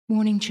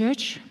Morning,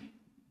 church.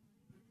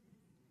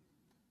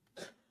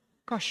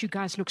 Gosh, you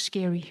guys look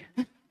scary.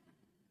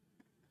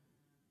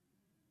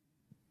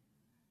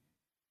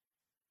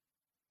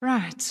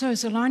 Right, so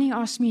Zolani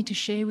asked me to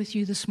share with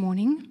you this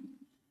morning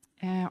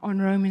on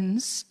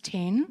Romans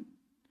 10.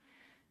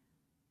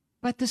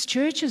 But this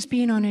church has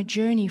been on a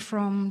journey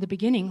from the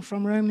beginning,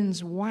 from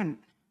Romans 1.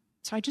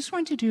 So I just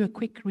want to do a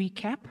quick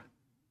recap.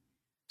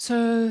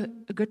 So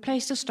a good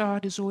place to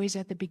start is always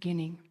at the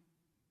beginning.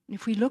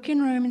 If we look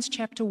in Romans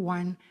chapter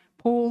 1,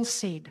 Paul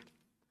said,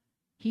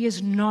 "He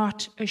is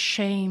not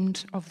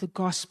ashamed of the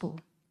gospel,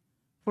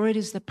 for it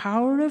is the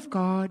power of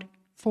God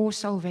for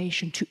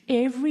salvation to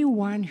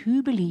everyone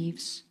who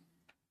believes,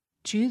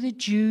 to the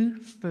Jew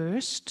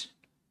first,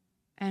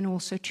 and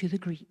also to the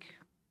Greek.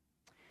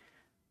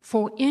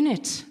 For in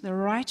it the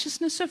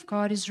righteousness of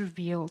God is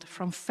revealed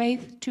from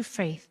faith to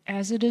faith,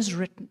 as it is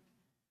written,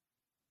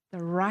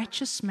 the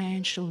righteous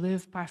man shall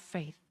live by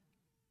faith."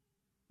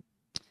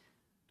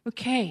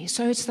 Okay,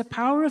 so it's the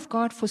power of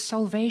God for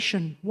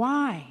salvation.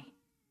 Why?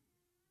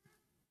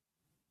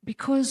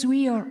 Because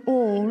we are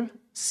all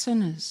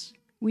sinners.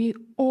 We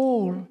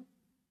all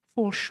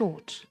fall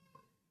short.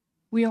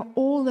 We are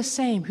all the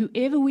same.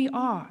 Whoever we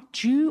are,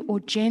 Jew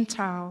or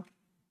Gentile,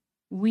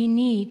 we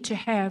need to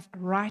have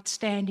right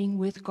standing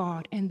with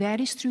God, and that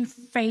is through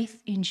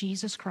faith in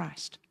Jesus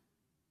Christ.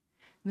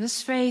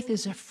 This faith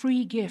is a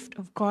free gift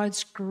of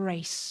God's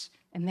grace,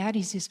 and that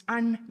is His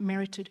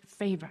unmerited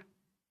favor.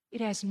 It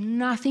has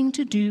nothing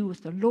to do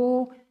with the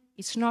law.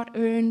 It's not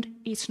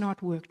earned. It's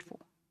not worked for.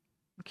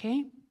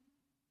 Okay?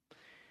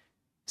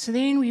 So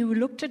then we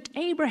looked at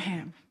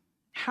Abraham,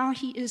 how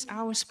he is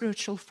our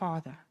spiritual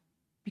father,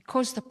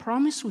 because the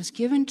promise was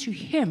given to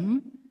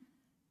him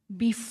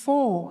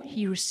before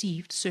he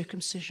received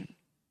circumcision.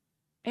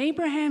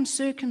 Abraham's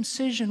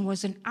circumcision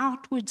was an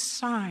outward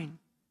sign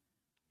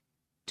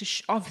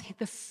of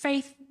the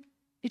faith.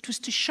 It was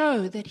to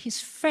show that his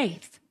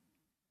faith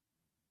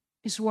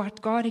is what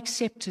God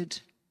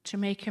accepted to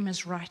make him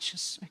as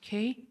righteous,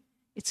 okay?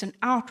 It's an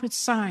outward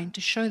sign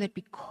to show that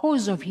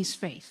because of his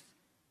faith,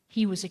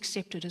 he was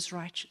accepted as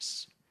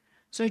righteous.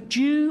 So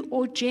Jew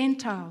or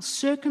Gentile,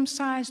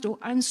 circumcised or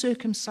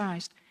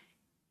uncircumcised,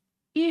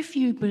 if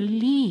you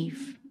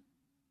believe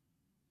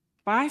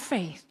by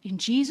faith in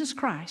Jesus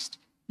Christ,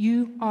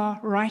 you are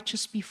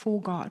righteous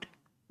before God,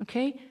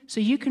 okay?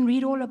 So you can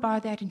read all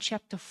about that in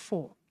chapter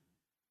 4.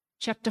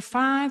 Chapter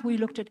 5, we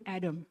looked at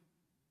Adam,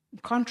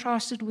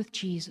 contrasted with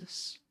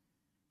Jesus,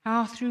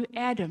 how through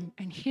Adam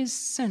and his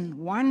sin,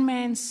 one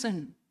man's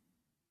sin,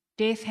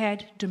 death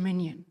had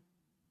dominion.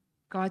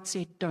 God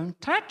said,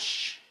 "Don't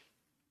touch."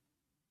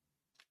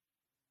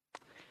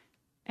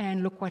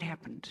 And look what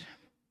happened.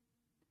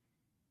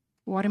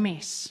 What a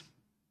mess.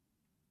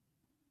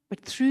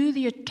 But through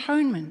the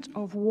atonement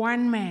of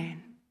one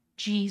man,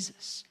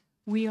 Jesus,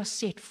 we are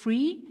set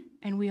free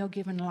and we are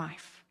given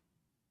life.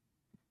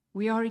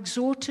 We are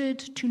exhorted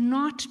to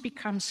not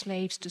become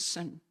slaves to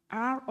sin.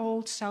 Our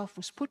old self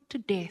was put to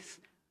death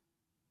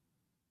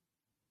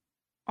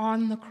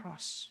on the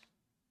cross.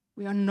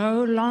 We are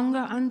no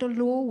longer under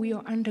law, we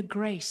are under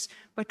grace,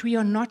 but we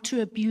are not to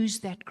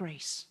abuse that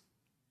grace.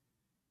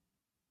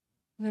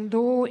 The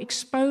law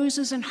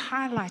exposes and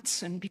highlights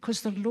sin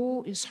because the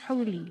law is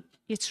holy,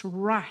 it's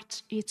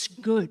right, it's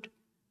good,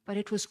 but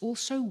it was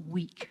also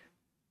weak.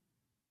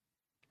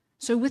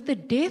 So with the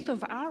death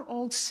of our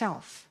old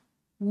self,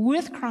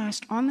 with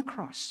Christ on the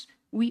cross,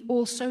 we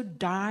also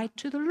died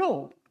to the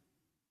law.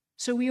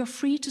 So we are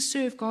free to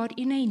serve God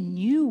in a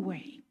new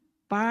way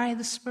by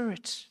the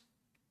Spirit.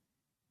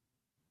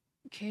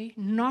 Okay,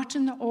 not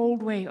in the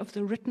old way of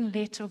the written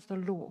letter of the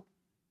law.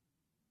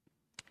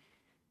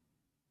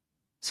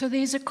 So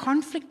there's a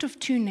conflict of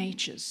two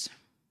natures,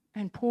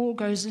 and Paul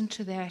goes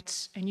into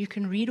that, and you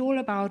can read all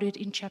about it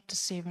in chapter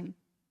 7.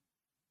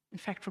 In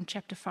fact, from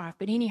chapter 5.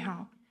 But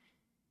anyhow,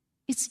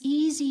 it's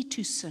easy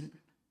to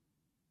sin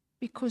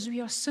because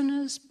we are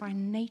sinners by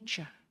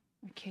nature,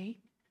 okay?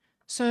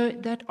 So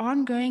that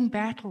ongoing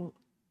battle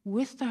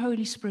with the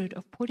Holy Spirit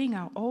of putting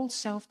our old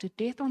self to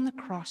death on the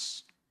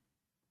cross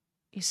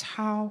is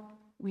how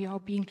we are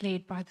being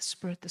led by the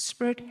Spirit. The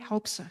Spirit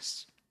helps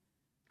us.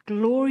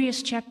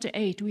 Glorious chapter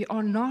 8, we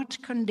are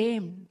not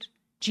condemned.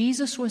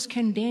 Jesus was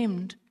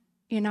condemned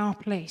in our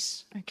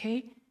place,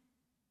 okay?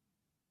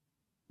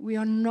 We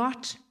are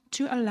not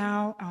to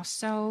allow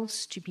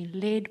ourselves to be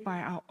led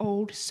by our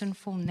old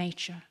sinful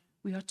nature.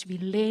 We are to be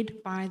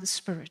led by the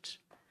Spirit.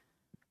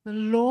 The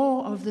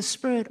law of the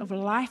Spirit of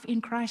life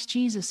in Christ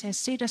Jesus has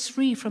set us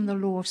free from the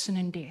law of sin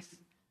and death.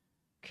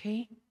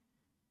 Okay?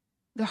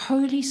 The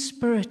Holy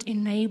Spirit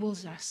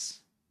enables us.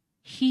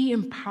 He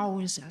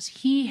empowers us.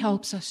 He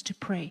helps us to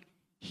pray.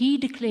 He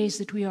declares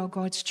that we are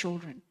God's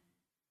children.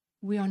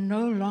 We are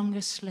no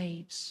longer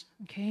slaves.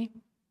 Okay?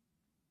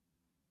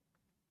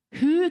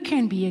 Who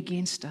can be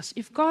against us?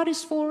 If God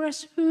is for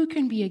us, who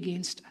can be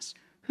against us?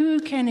 Who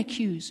can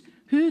accuse?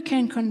 Who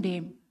can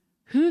condemn?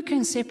 Who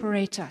can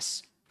separate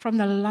us from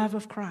the love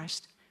of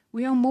Christ?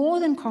 We are more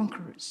than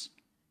conquerors.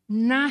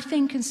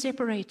 Nothing can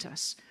separate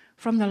us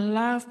from the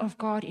love of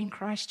God in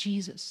Christ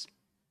Jesus.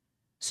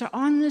 So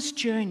on this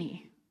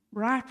journey,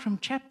 right from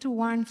chapter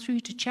 1 through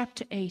to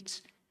chapter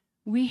 8,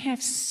 we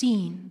have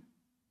seen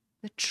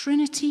the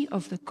Trinity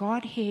of the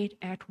Godhead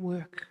at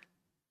work.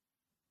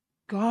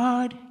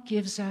 God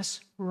gives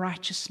us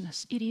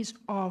righteousness. It is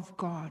of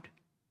God.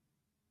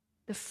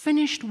 The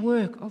finished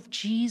work of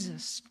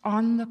Jesus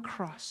on the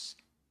cross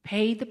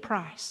paid the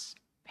price,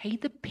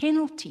 paid the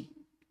penalty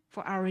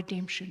for our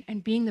redemption,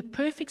 and being the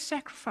perfect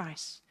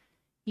sacrifice,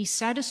 he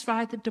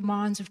satisfied the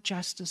demands of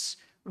justice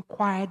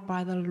required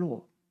by the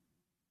law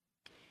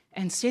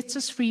and sets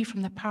us free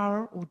from the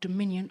power or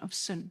dominion of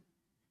sin.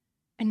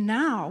 And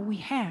now we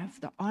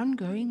have the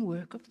ongoing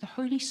work of the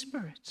Holy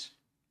Spirit,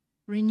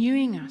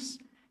 renewing us,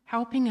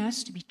 helping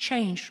us to be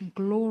changed from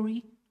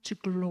glory to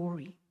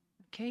glory.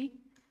 Okay?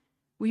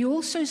 We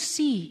also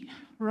see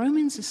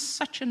Romans is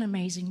such an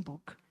amazing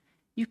book.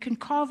 You can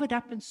carve it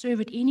up and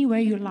serve it any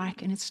way you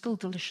like, and it's still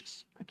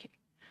delicious. Okay.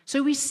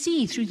 So we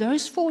see through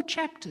those 4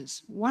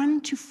 chapters,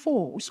 1 to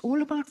 4, it's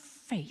all about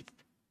faith.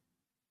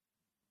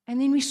 And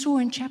then we saw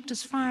in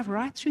chapters 5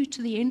 right through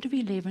to the end of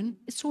 11,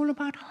 it's all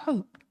about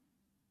hope.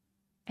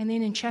 And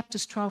then in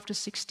chapters 12 to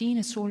 16,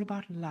 it's all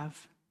about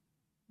love.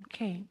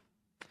 Okay.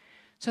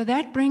 So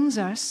that brings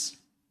us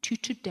to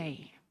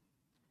today.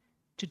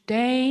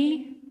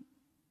 Today,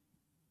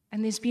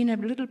 and there's been a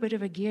little bit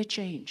of a gear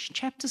change.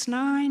 Chapters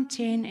 9,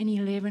 10, and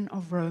 11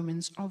 of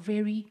Romans are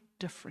very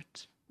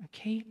different.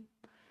 Okay?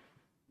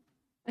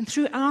 And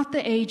throughout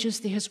the ages,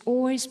 there has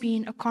always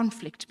been a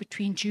conflict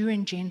between Jew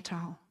and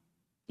Gentile.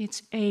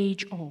 It's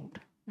age old.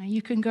 Now,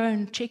 you can go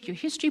and check your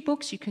history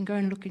books, you can go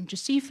and look in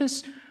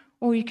Josephus,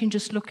 or you can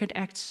just look at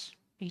Acts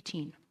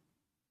 18.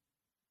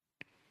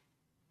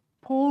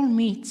 Paul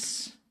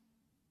meets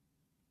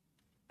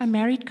a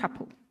married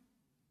couple,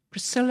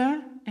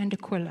 Priscilla and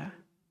Aquila,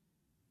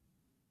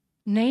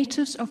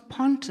 natives of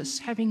Pontus,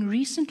 having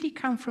recently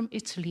come from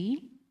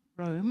Italy,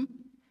 Rome,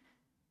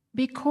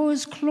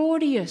 because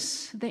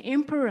Claudius, the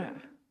emperor,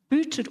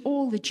 booted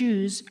all the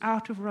Jews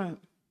out of Rome,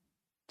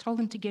 told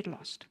them to get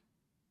lost.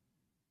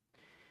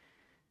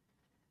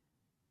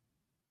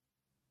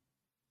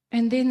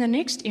 And then the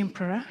next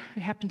emperor,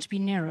 who happened to be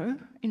Nero,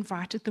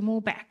 invited them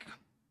all back.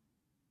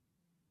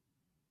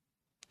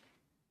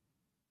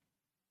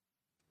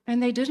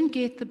 And they didn't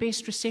get the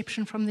best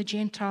reception from the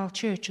Gentile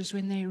churches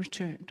when they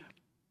returned.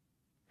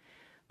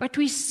 But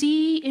we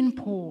see in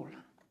Paul,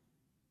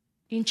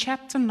 in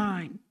chapter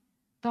 9,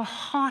 the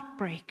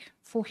heartbreak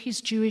for his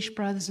Jewish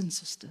brothers and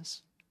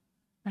sisters.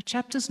 Now,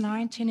 chapters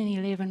 9, 10,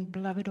 and 11,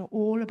 beloved, are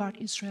all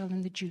about Israel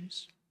and the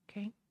Jews.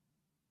 Okay?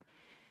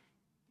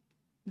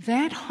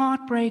 That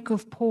heartbreak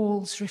of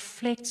Paul's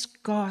reflects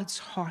God's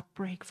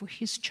heartbreak for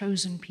his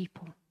chosen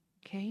people.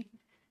 Okay?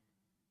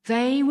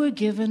 They were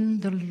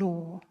given the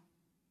law.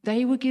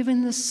 They were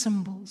given the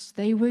symbols.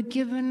 They were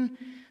given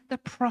the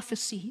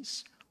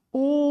prophecies.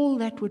 All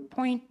that would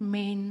point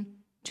men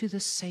to the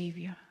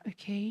Savior.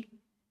 Okay?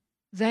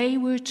 They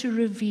were to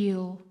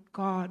reveal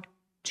God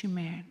to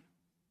man.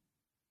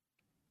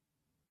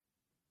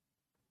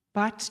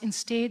 But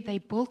instead, they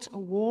built a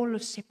wall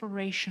of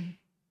separation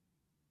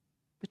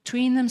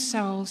between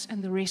themselves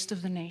and the rest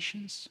of the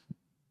nations.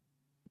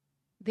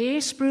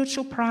 Their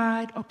spiritual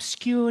pride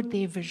obscured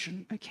their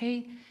vision,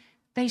 okay?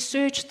 They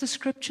searched the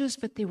scriptures,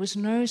 but there was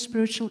no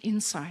spiritual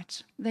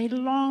insight. They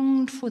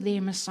longed for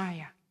their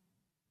Messiah,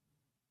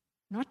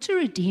 not to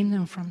redeem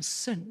them from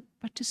sin,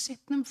 but to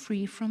set them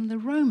free from the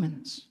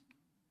Romans.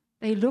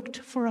 They looked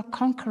for a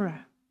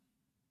conqueror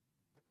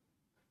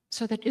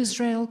so that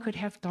Israel could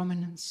have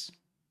dominance.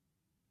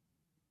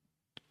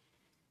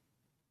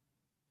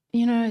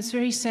 You know, it's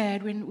very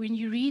sad when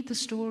you read the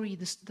story,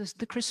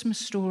 the Christmas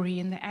story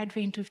and the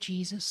advent of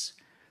Jesus.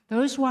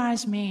 Those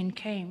wise men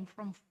came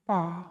from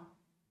far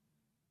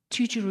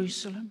to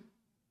Jerusalem.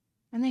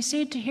 And they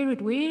said to Herod,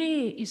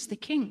 "Where is the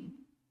king?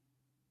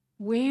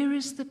 Where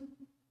is the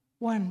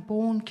one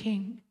born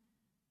king?"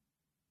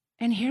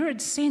 And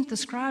Herod sent the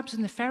scribes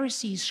and the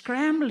Pharisees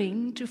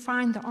scrambling to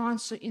find the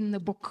answer in the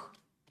book.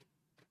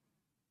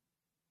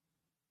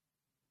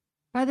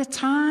 By the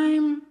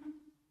time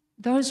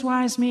those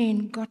wise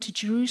men got to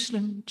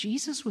Jerusalem,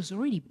 Jesus was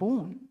already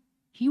born.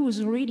 He was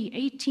already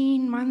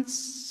 18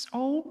 months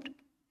old.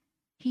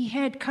 He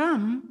had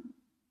come,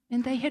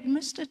 and they had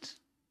missed it.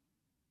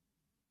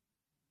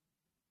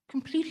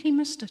 Completely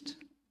missed it.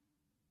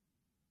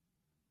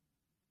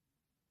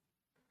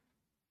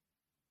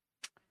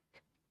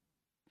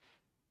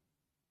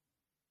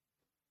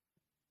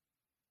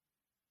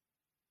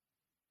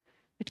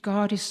 But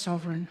God is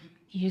sovereign.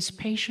 He is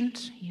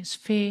patient, He is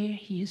fair,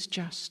 He is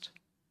just.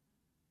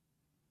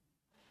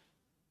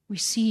 We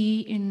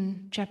see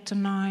in chapter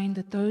 9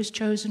 that those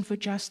chosen for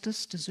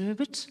justice deserve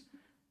it,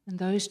 and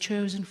those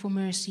chosen for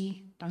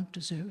mercy don't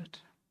deserve it.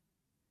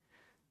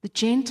 The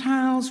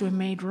Gentiles were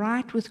made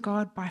right with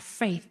God by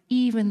faith,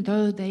 even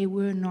though they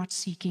were not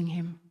seeking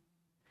Him.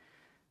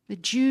 The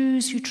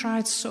Jews who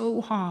tried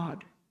so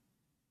hard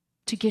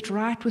to get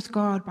right with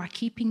God by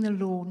keeping the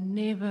law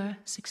never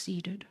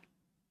succeeded.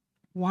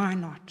 Why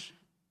not?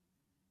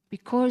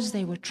 because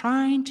they were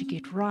trying to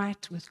get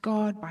right with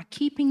God by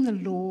keeping the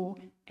law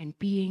and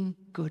being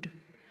good,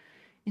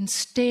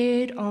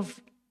 instead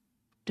of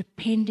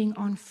depending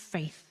on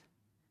faith.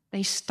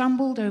 They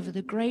stumbled over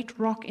the great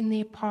rock in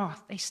their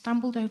path. They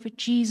stumbled over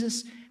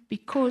Jesus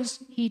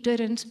because he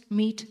didn't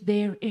meet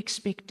their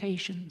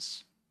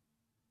expectations.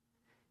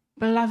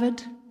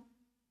 Beloved,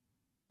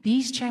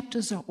 these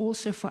chapters are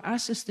also for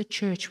us as the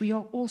church. We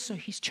are also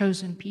his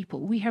chosen people.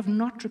 We have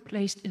not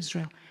replaced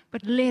Israel,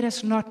 but let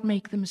us not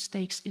make the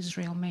mistakes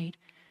Israel made.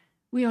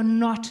 We are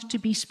not to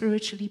be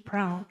spiritually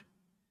proud.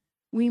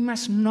 We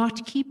must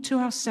not keep to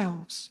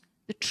ourselves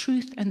the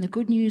truth and the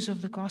good news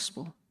of the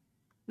gospel.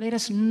 Let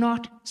us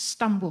not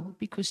stumble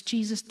because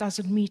Jesus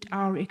doesn't meet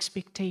our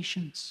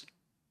expectations.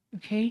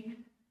 Okay?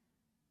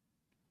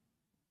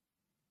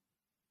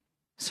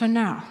 So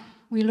now,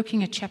 we're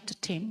looking at chapter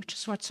 10, which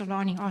is what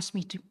Solani asked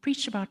me to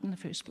preach about in the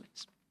first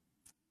place.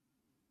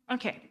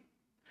 Okay.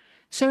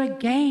 So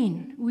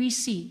again, we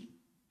see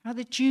how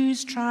the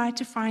Jews tried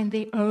to find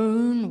their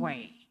own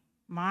way,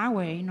 my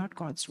way, not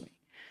God's way,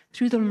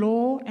 through the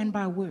law and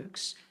by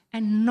works,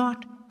 and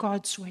not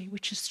God's way,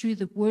 which is through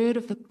the word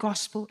of the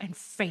gospel and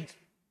faith.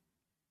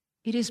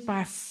 It is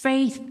by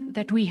faith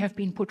that we have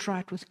been put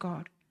right with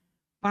God.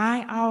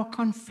 By our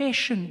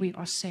confession we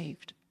are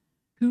saved.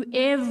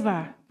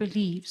 Whoever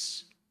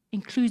believes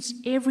includes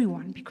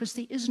everyone, because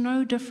there is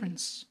no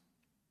difference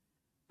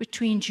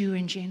between Jew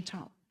and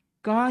Gentile.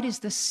 God is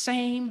the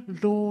same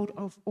Lord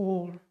of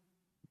all.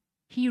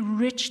 He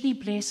richly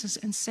blesses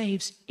and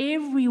saves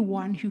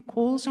everyone who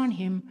calls on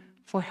him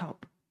for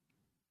help.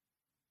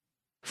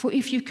 For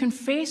if you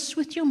confess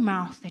with your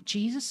mouth that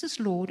Jesus is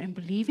Lord and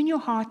believe in your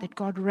heart that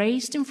God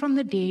raised him from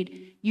the dead,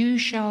 you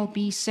shall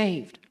be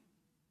saved.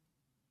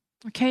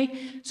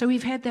 Okay, so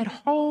we've had that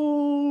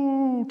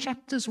whole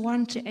chapters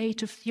 1 to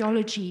 8 of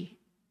theology.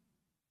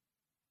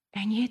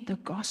 And yet the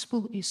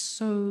gospel is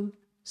so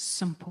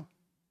simple.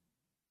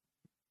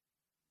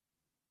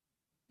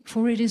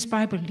 For it is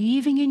by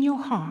believing in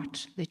your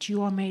heart that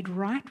you are made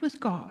right with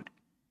God,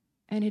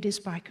 and it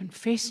is by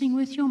confessing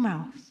with your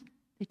mouth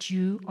that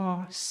you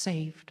are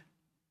saved.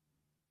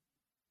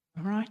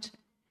 All right?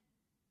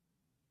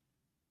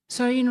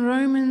 So in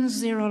Romans,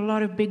 there are a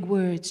lot of big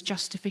words: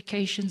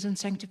 justifications and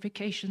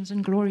sanctifications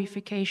and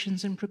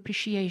glorifications and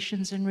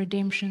propitiations and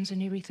redemptions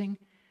and everything.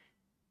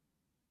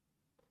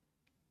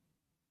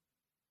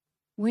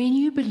 When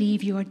you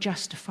believe, you are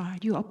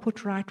justified, you are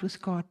put right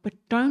with God, but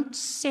don't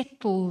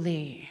settle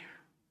there.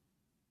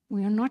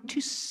 We are not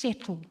to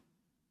settle.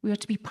 We are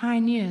to be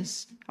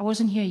pioneers. I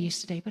wasn't here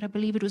yesterday, but I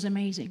believe it was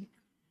amazing.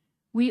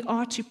 We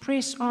are to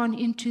press on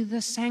into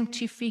the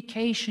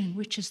sanctification,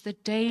 which is the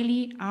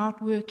daily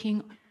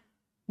outworking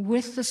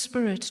with the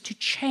Spirit to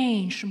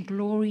change from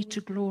glory to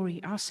glory.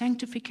 Our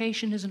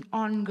sanctification is an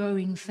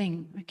ongoing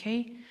thing,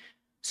 okay?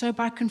 So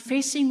by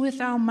confessing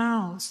with our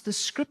mouths the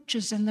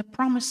scriptures and the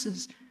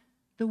promises,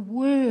 the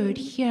word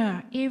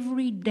here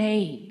every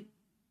day,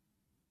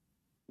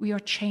 we are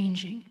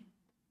changing.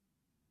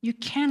 You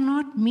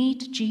cannot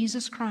meet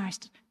Jesus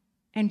Christ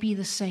and be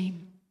the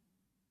same.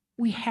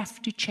 We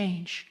have to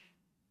change,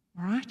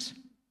 all right?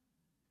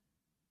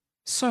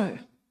 So,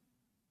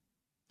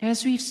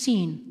 as we've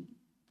seen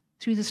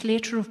through this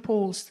letter of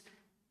Paul's,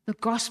 the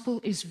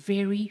gospel is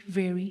very,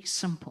 very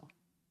simple.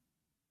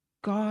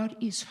 God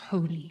is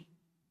holy.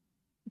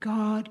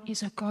 God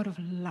is a God of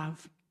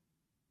love.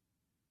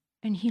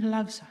 And he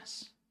loves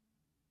us.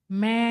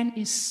 Man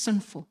is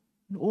sinful.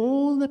 And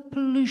all the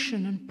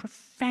pollution and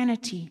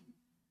profanity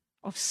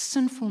of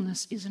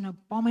sinfulness is an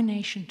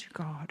abomination to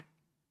God.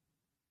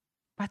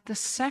 But the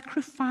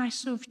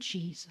sacrifice of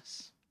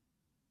Jesus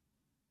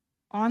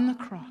on the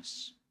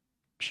cross,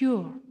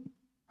 pure,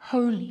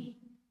 holy,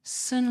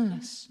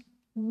 sinless,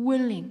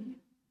 willing,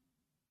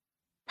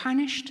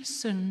 punished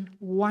sin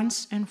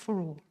once and for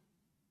all.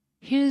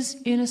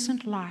 His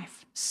innocent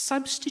life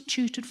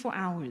substituted for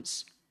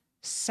ours,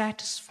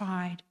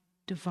 satisfied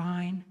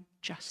divine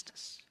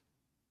justice.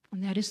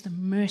 And that is the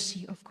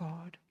mercy of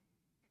God.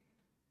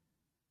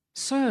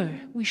 So,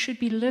 we should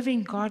be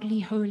living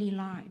godly, holy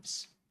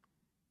lives.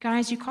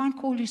 Guys, you can't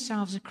call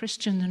yourselves a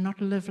Christian and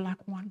not live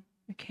like one,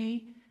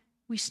 okay?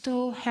 We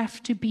still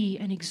have to be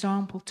an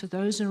example to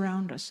those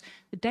around us.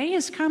 The day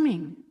is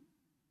coming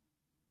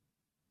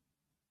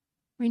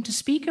when to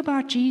speak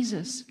about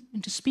Jesus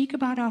and to speak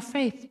about our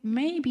faith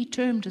may be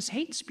termed as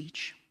hate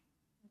speech.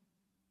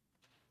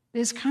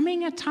 There's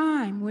coming a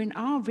time when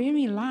our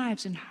very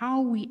lives and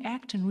how we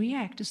act and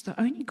react is the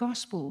only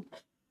gospel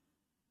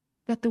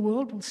that the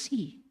world will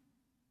see.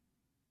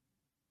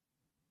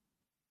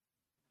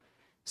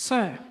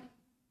 So,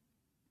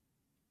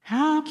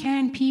 how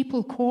can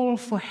people call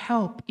for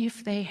help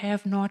if they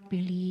have not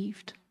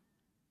believed?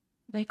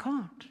 They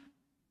can't.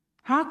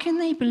 How can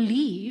they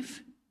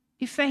believe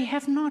if they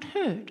have not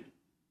heard?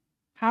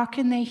 How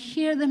can they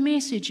hear the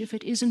message if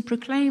it isn't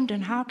proclaimed?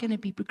 And how can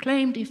it be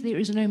proclaimed if there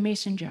is no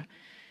messenger?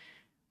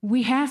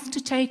 We have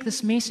to take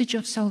this message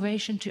of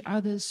salvation to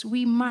others.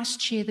 We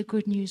must share the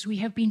good news. We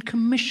have been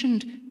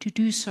commissioned to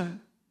do so.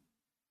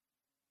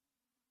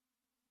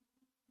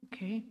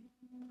 Okay?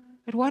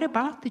 But what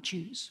about the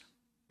Jews?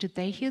 Did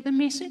they hear the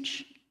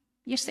message?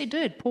 Yes, they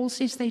did. Paul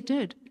says they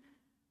did.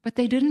 But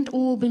they didn't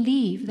all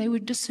believe. They were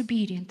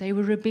disobedient. They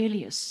were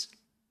rebellious.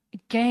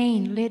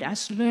 Again, let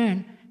us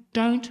learn.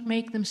 Don't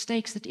make the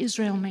mistakes that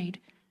Israel made.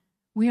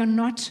 We are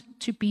not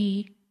to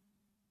be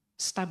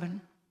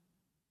stubborn.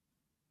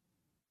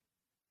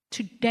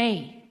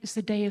 Today is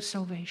the day of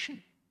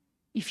salvation.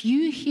 If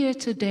you hear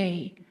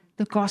today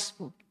the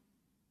gospel,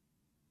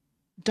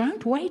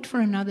 don't wait for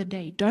another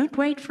day. Don't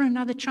wait for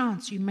another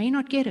chance. You may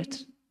not get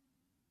it.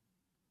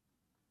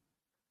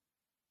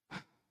 I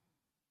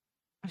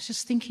was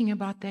just thinking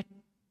about that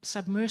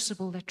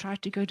submersible that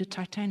tried to go to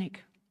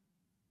Titanic.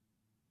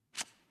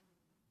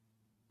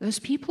 Those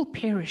people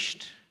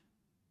perished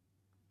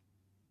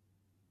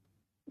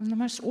in the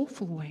most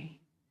awful way.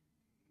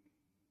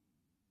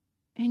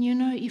 And you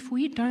know, if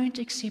we don't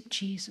accept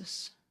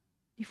Jesus,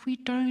 if we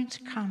don't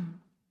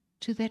come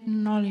to that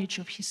knowledge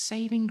of his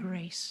saving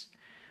grace,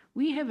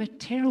 we have a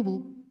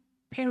terrible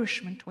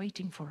perishment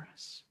waiting for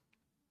us,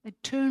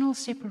 eternal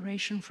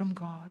separation from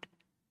God.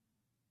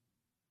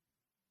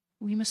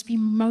 We must be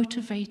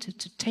motivated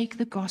to take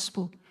the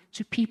gospel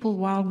to people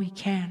while we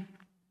can.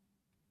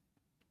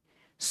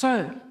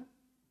 So,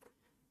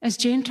 as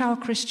Gentile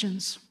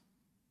Christians,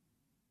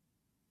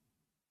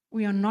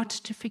 we are not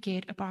to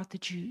forget about the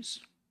Jews.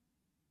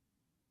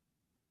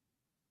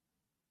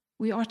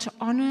 We are to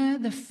honor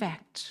the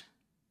fact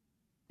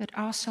that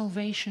our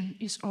salvation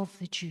is of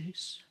the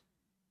Jews.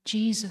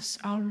 Jesus,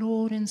 our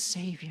Lord and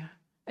Savior,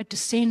 a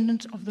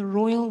descendant of the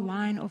royal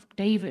line of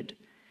David.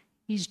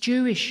 He's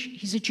Jewish.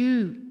 He's a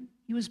Jew.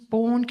 He was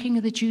born King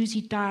of the Jews.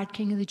 He died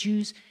King of the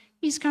Jews.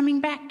 He's coming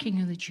back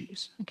King of the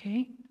Jews.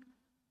 Okay?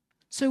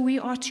 So we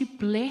are to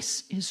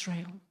bless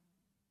Israel.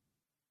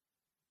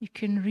 You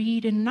can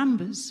read in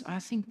Numbers, I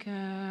think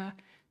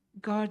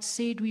God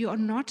said we are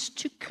not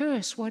to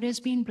curse what has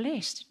been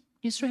blessed.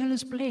 Israel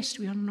is blessed.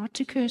 We are not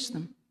to curse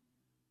them.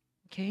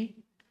 Okay?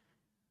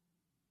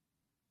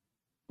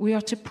 We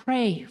are to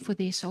pray for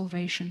their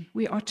salvation.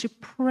 We are to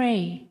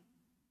pray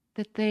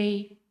that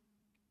they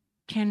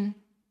can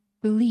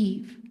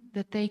believe,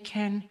 that they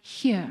can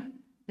hear,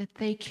 that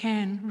they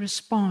can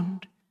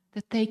respond,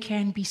 that they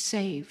can be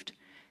saved.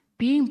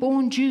 Being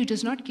born Jew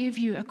does not give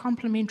you a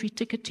complimentary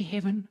ticket to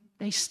heaven.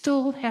 They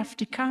still have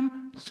to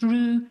come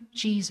through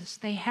Jesus.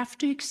 They have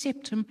to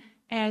accept him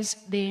as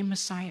their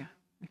Messiah.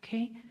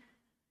 Okay?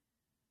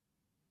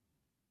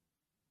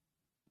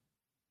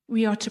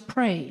 We are to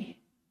pray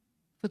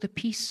for the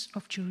peace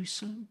of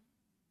Jerusalem.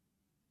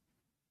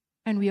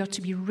 And we are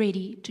to be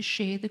ready to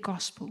share the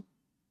gospel.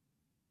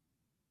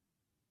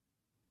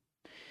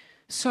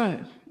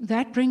 So,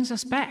 that brings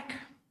us back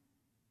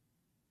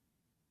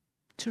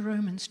to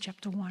Romans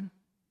chapter 1.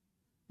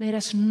 Let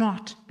us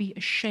not be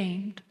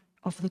ashamed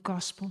of the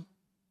gospel.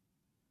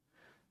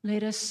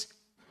 Let us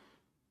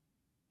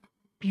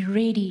be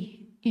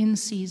ready in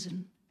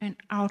season and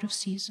out of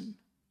season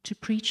to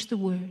preach the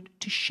word,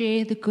 to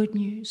share the good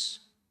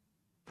news,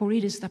 for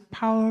it is the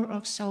power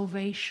of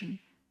salvation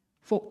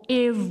for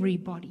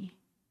everybody.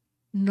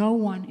 No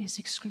one is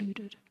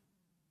excluded.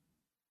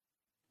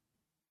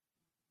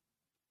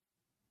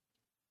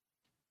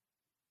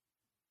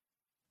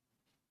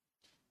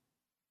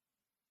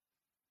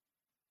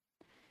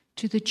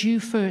 To the Jew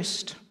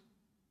first,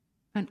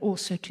 and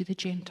also to the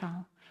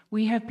Gentile.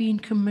 We have been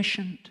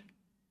commissioned.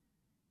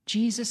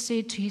 Jesus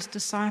said to his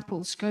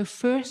disciples, go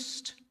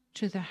first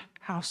to the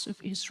house of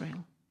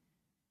Israel.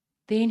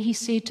 Then he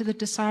said to the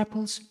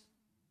disciples,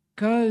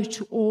 go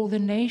to all the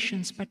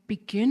nations, but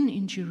begin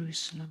in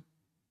Jerusalem,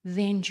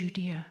 then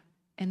Judea,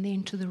 and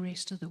then to the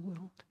rest of the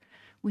world.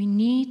 We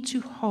need to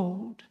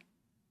hold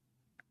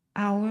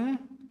our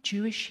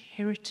Jewish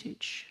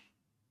heritage.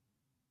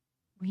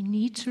 We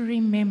need to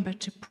remember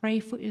to pray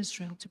for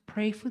Israel, to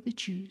pray for the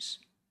Jews,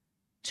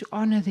 to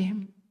honor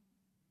them.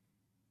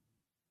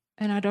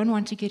 And I don't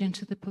want to get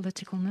into the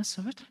politicalness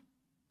of it.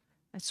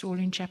 That's all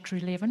in chapter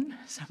 11.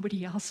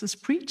 Somebody else's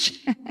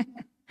preach.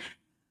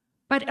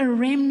 But a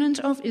remnant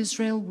of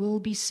Israel will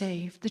be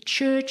saved. The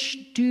church,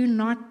 do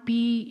not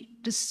be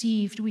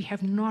deceived. We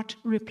have not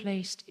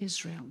replaced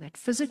Israel. That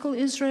physical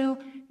Israel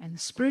and the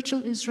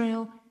spiritual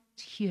Israel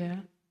is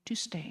here to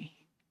stay.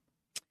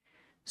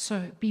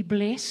 So be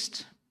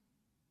blessed.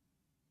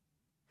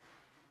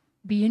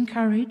 Be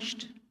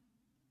encouraged.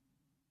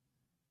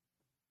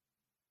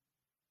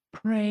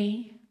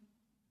 Pray.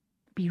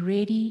 Be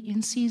ready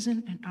in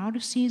season and out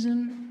of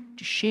season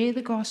to share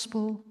the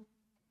gospel,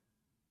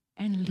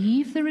 and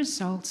leave the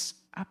results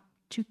up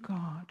to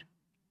God.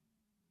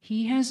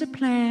 He has a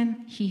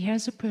plan. He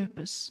has a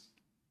purpose.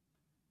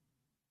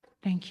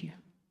 Thank you.